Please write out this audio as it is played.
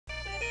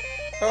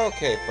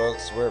Okay,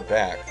 folks, we're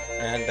back.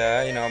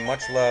 And,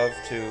 much love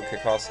to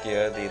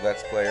Kikoskia, the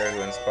Let's Player who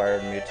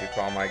inspired me to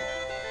call my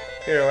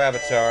hero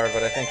avatar,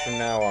 but I think from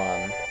now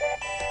on,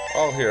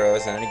 all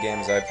heroes in any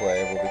games I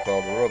play will be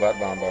called Robot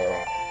Bombo.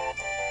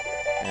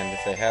 And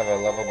if they have a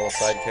lovable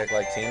sidekick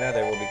like Tina,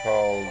 they will be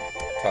called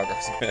Taco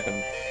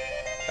Spin.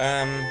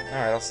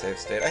 Alright, I'll save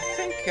state. I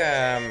think,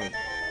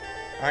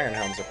 Iron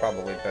Helms are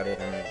probably better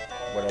than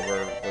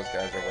whatever those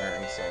guys are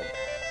wearing, so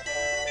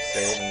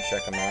save and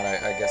check them out.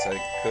 I guess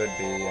I could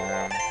be,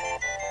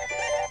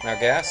 Now,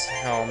 gas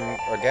helm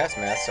or gas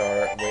masks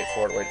are wait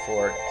for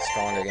it,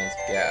 strong against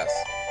gas.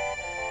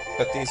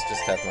 But these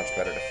just have much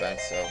better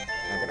defense, so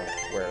I'm gonna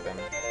wear them.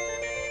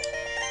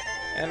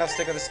 And I'll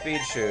stick with the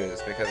speed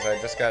shoes because I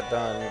just got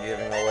done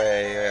giving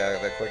away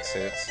the quick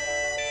suits,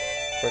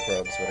 quick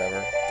robes,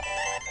 whatever,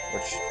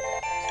 which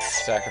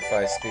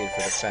sacrifice speed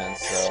for defense.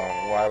 So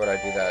why would I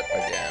do that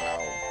again?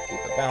 I'll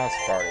keep a balanced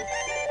party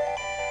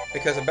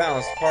because a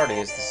balanced party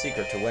is the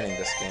secret to winning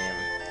this game.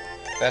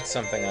 That's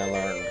something I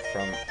learned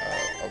from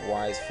a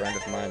wise friend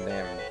of mine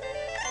named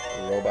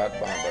Robot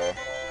Bombo.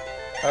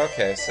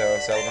 Okay, so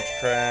sell a bunch of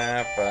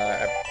crap.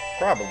 I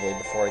probably,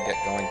 before I get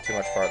going too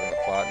much farther in the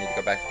plot, need to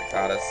go back to the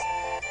Goddess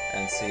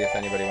and see if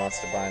anybody wants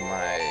to buy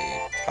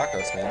my Taco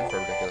Spin for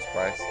a ridiculous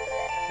price.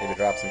 Maybe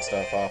drop some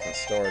stuff off in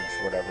storage,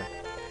 whatever.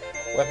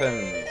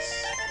 Weapons.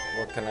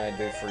 What can I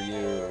do for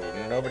you?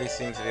 Nobody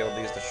seems to be able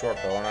to use the short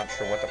bow. I'm not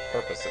sure what the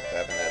purpose of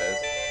having that is.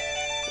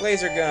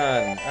 Laser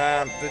gun.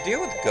 The deal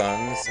with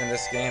guns in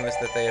this game is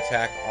that they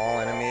attack all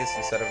enemies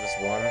instead of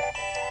just one,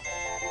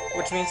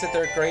 which means that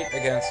they're great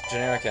against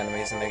generic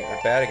enemies and they're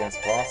bad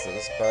against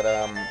bosses. But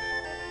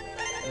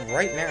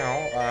right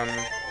now,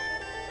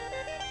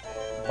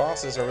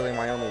 bosses are really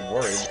my only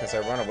worry because I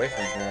run away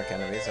from generic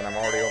enemies and I'm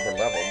already over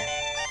leveled.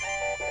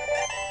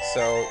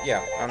 So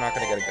yeah, I'm not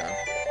gonna get a gun.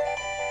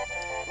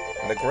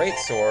 The great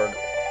sword,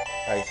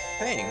 I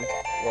think,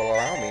 will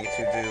allow me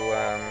to do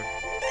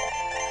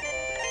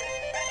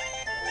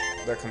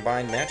the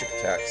combined magic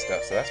attack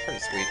stuff, so that's pretty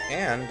sweet.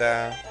 And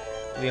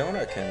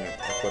Leona can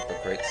equip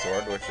a great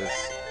sword, which is,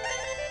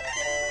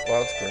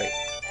 well, it's great.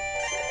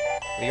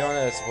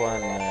 Leona is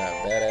one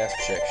badass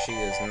chick. She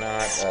is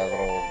not a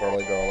little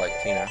girly girl like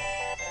Tina.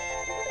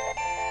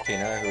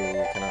 Tina,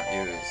 who cannot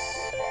use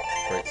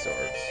great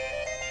swords.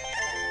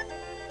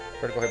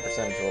 Critical hit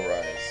percentage will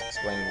rise.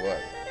 Explain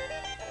what?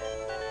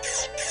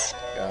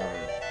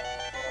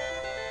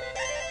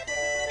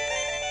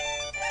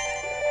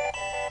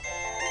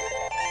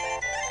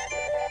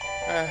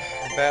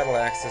 Battle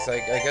axes, I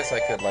guess I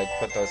could, like,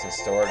 put those in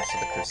storage so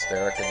the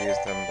Crustera could use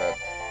them, but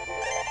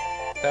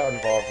that would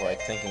involve,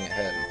 like, thinking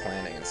ahead and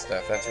planning and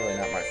stuff. That's really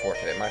not my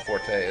forte. My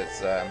forte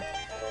is,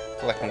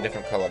 collecting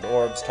different colored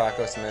orbs,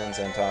 taco smins,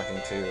 and talking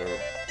to,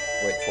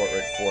 wait for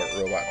it,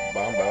 Robot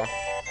Bombo.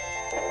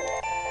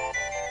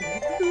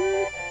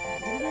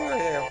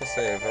 Hey, Uncle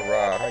Save,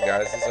 hurrah. Hi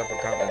guys, this upper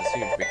continent is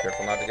huge, be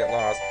careful not to get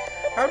lost.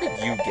 How did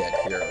you get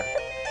here?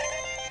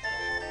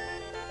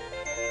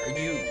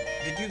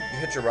 Did you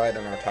hitch a ride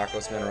on our Taco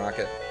Spin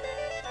rocket?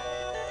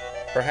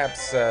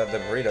 Perhaps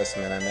the Burrito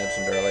Spin I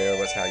mentioned earlier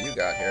was how you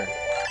got here.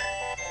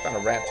 Found a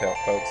rat tail,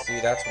 folks. See,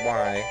 that's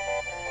why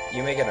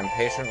you may get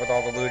impatient with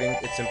all the looting.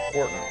 It's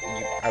important.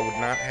 I would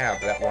not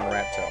have that one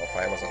rat tail if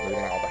I wasn't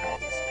looting all the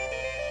houses.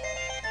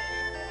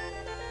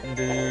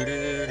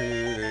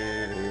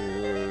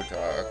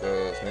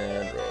 Taco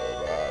Spin,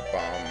 Robot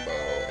Bombo,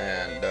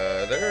 and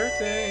other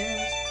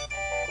things.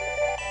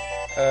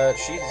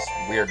 She's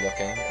weird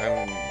looking.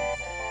 I'm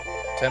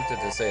tempted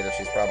to say that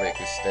she's probably a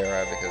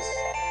Crustera because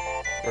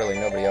really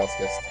nobody else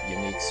gets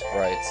unique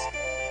sprites.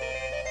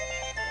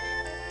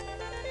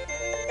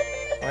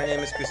 My name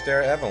is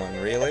Crustera Evelyn,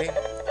 really?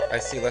 I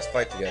see, let's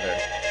fight together.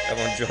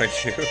 Evelyn joined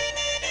you.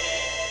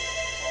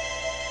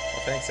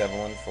 Well, thanks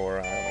Evelyn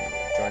for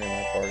joining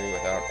my party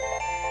without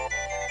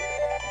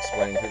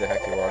explaining who the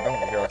heck you are. Don't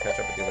worry, here, I'll catch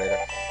up with you later.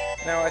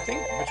 Now, I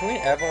think between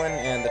Evelyn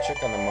and the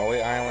chick on the Moe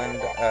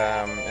Island,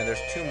 and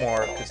there's two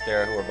more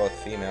Crustera who are both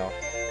female,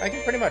 I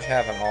can pretty much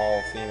have an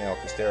all-female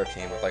Crustera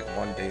team with, like,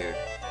 one dude.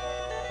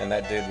 And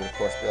that dude would, of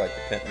course, be, like,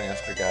 the Pimp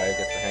Master guy who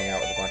gets to hang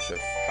out with a bunch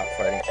of hot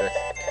fighting chicks.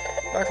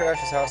 Dr.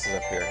 Ash's house is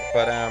up here.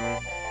 But,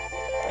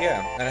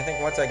 yeah, and I think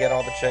once I get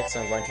all the chicks,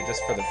 I'm going to,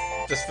 just for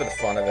the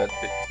fun of it,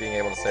 being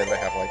able to say that I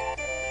have, like,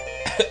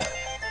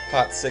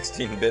 hot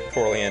 16-bit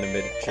poorly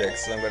animated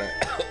chicks, so I'm going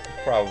to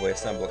probably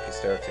assemble a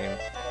Crustera team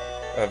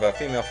of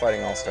female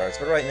fighting all-stars.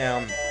 But right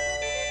now,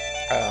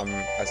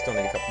 I still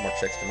need a couple more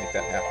chicks to make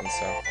that happen,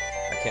 so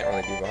I can't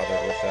really be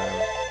bothered with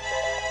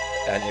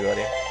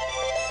anybody.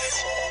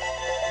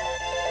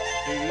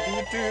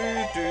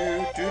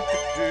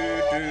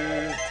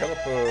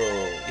 Telepo.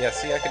 Yeah,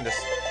 see, I can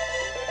just...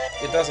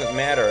 It doesn't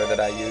matter that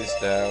I used,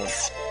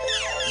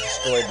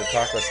 destroyed the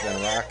Taco Spin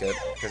rocket,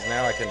 because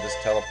now I can just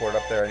teleport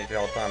up there any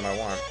time I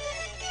want.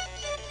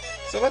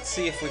 So let's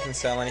see if we can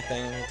sell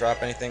anything,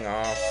 drop anything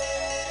off.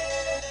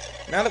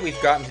 Now that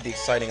we've gotten to the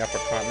exciting upper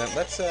continent,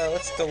 let's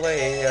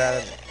delay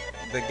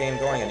the game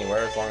going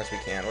anywhere as long as we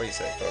can. What do you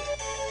say, folks?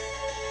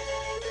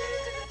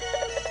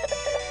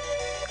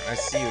 I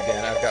see you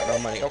again. I've got no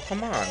money. Oh,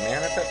 come on,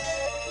 man.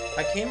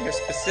 I came here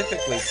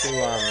specifically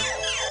to,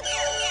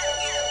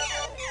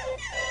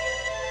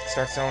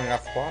 start selling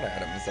off plot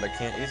items that I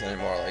can't use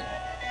anymore, like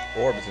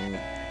orbs and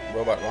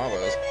robot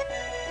Ravos.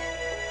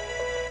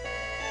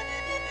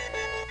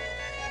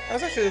 That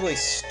was actually a really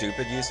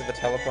stupid use of the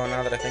telephone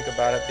now that I think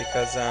about it,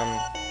 because,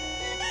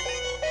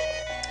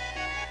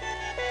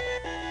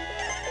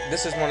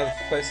 this is one of the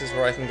places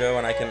where I can go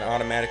and I can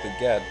automatically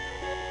get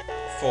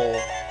full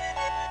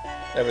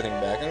everything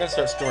back. I'm going to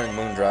start storing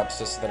moondrops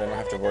just so that I don't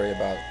have to worry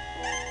about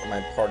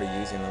my party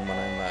using them when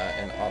I'm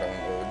in auto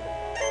mode.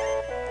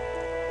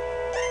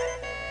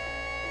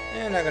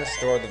 And I'm going to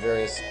store the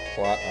various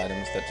plot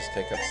items that just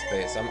take up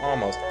space. I'm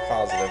almost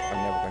positive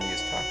I'm never going to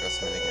use Taco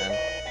Spin again,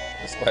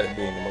 despite it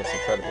being the most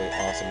incredibly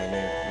awesomely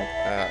named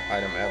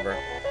item ever.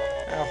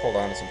 I'll hold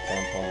on to some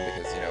Plum Plum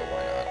because, you know,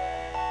 why not?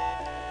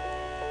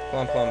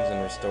 Plum Plums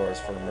and restores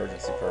for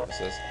emergency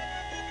purposes.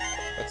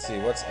 Let's see,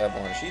 what's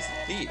Evelyn? She's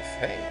a thief.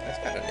 Hey, that's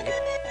kind of neat.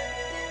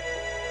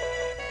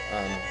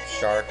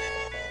 Shark.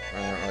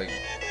 I don't really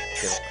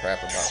give a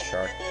crap about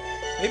Shark.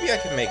 Maybe I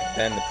could make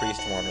Ben the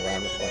priest run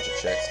around with a bunch of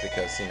chicks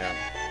because, you know,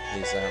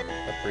 he's a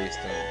priest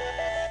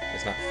and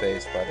is not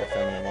fazed by the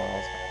feminine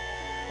walls.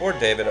 Or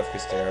David of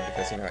Custera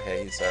because, you know,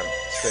 hey, he's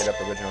straight up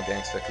original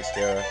gangsta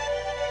Custera.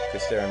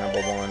 Custera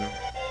 #1.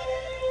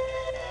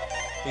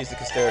 He's the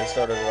Custera who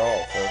started it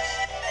all, folks.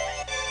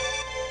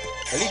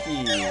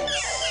 Leakies.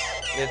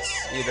 It's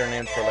either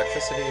named for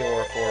electricity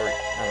or for,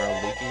 I don't know,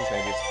 leakies.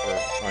 Maybe it's for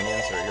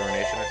onions or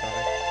urination or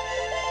something.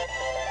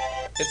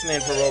 It's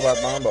named for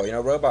Robot Bombo. You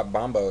know, Robot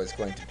Bombo is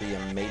going to be a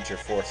major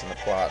force in the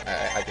plot.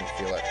 I can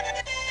feel it.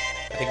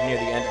 I think near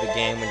the end of the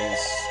game when you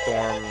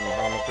storm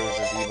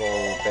Homacruz's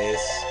evil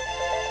base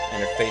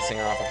and you're facing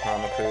off with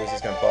Homacruz,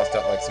 he's going to bust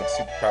out like some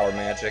superpower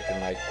magic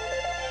and like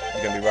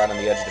you're going to be right on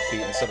the edge of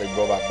defeat, and suddenly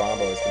Robot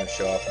Bombo is going to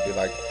show up and be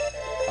like,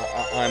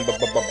 I'm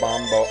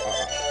Bombo,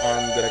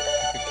 I'm going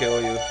to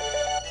kill you.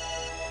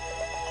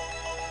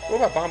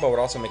 Robot Bombo would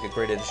also make a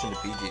great addition to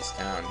BG's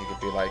town. He could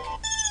be like,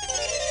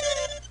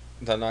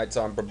 the nights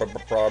on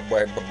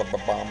Broadway,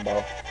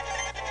 Bombo.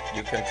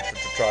 You can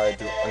try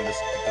to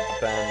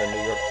understand the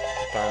New York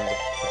Times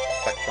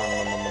effect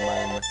on the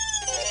man.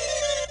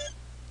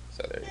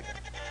 So there you go.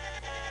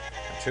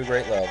 Two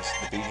great loves,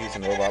 the Bee Gees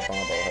and Robot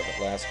Bombo, have at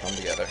last come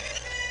together.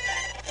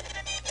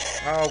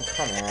 Oh,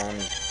 come on.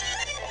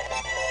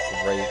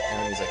 Great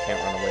enemies I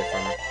can't run away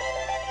from.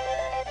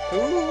 Who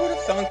would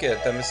have thunk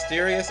it? The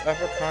mysterious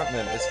upper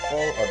continent is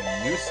full of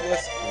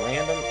useless,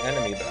 random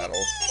enemy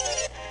battles.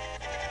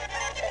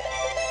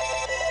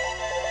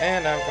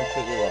 And I'm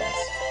completely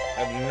lost. I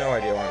have no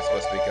idea where I'm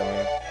supposed to be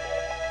going.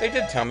 They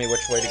did tell me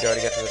which way to go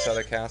to get to this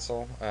other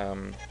castle.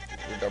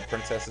 The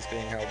princess is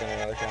being held in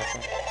another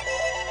castle.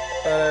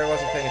 But I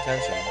wasn't paying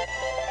attention.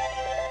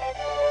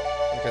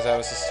 Because I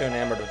was just too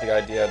enamored with the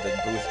idea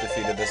that Booth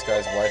defeated this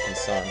guy's wife and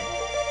son.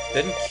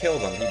 Didn't kill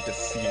them, he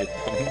defeated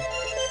them.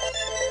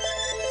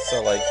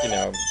 So, like, you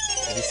know,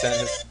 he sent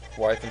his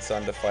wife and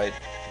son to fight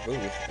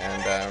Booth,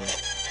 and,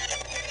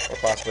 or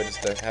possibly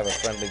just to have a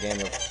friendly game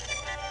of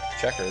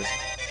checkers.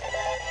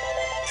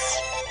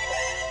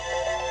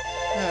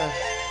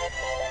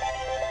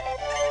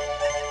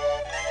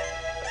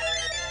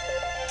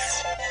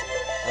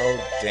 Oh,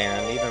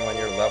 Dan, even when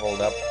you're leveled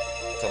up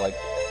to, like,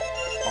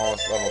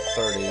 almost level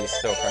 30, you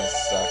still kind of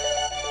suck.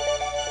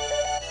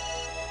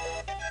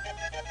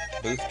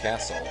 Booth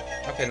Castle.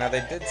 Okay, now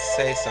they did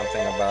say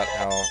something about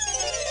how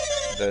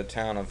the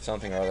town of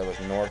something or other was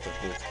north of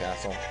Booth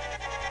Castle.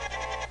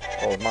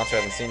 Oh, the monster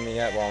hasn't seen me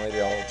yet? Well,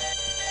 maybe I'll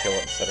kill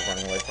it instead of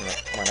running away from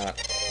it. Why not?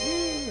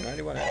 Woo,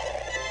 91 F.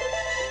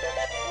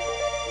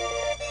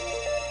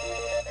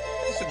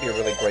 This would be a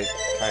really great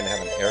kind to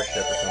have an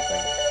airship or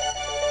something.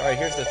 Alright,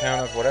 here's the town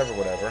of whatever.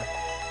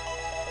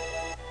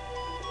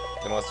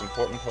 The most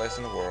important place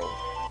in the world.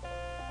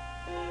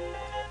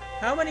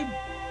 How many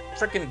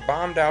frickin'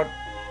 bombed out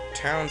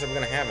towns are we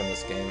gonna have in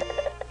this game?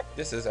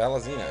 This is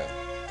Alazino.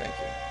 Thank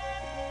you.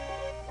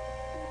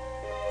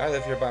 I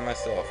live here by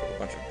myself with a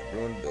bunch of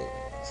ruined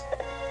buildings.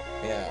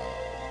 Yeah.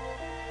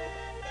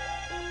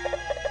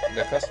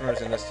 The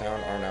customers in this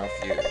town are now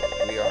few.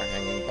 We are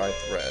hanging by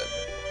thread.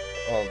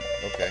 Oh,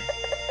 okay.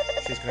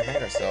 She's gonna hang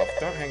herself.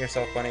 Don't hang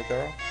yourself, bunny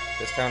girl.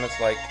 This town is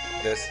like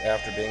this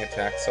after being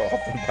attacked so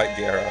often by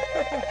Gera.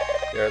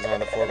 Gera is one of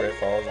the 4 great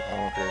falls of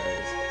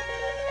Homacruz.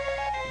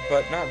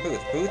 But not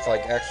Booth. Booth,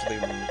 like, actually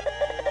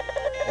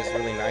is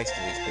really nice to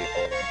these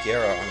people.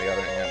 Gera, on the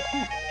other hand,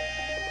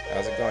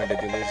 how's it going?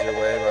 Did you lose your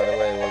way? By the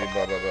way, will you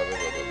blah blah blah blah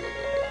blah blah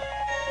blah.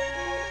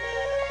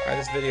 Alright,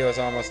 this video is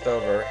almost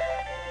over,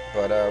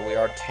 but we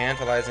are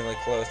tantalizingly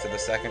close to the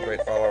 2nd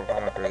great follower of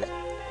Homacruz.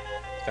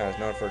 This town is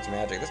known for its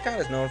magic. This town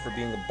is known for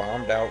being the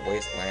bombed-out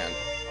wasteland.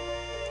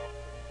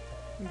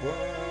 Well,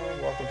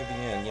 welcome to the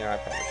end. Yeah, I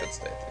probably should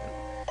stay at the end.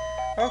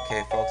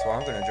 Okay, folks, well,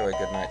 I'm going to enjoy a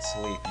good night's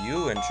sleep.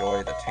 You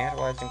enjoy the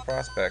tantalizing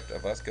prospect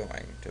of us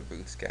going to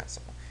Booth's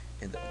Castle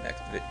in the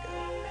next video.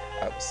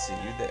 I will see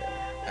you there,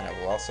 and I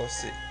will also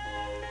see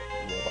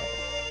Robot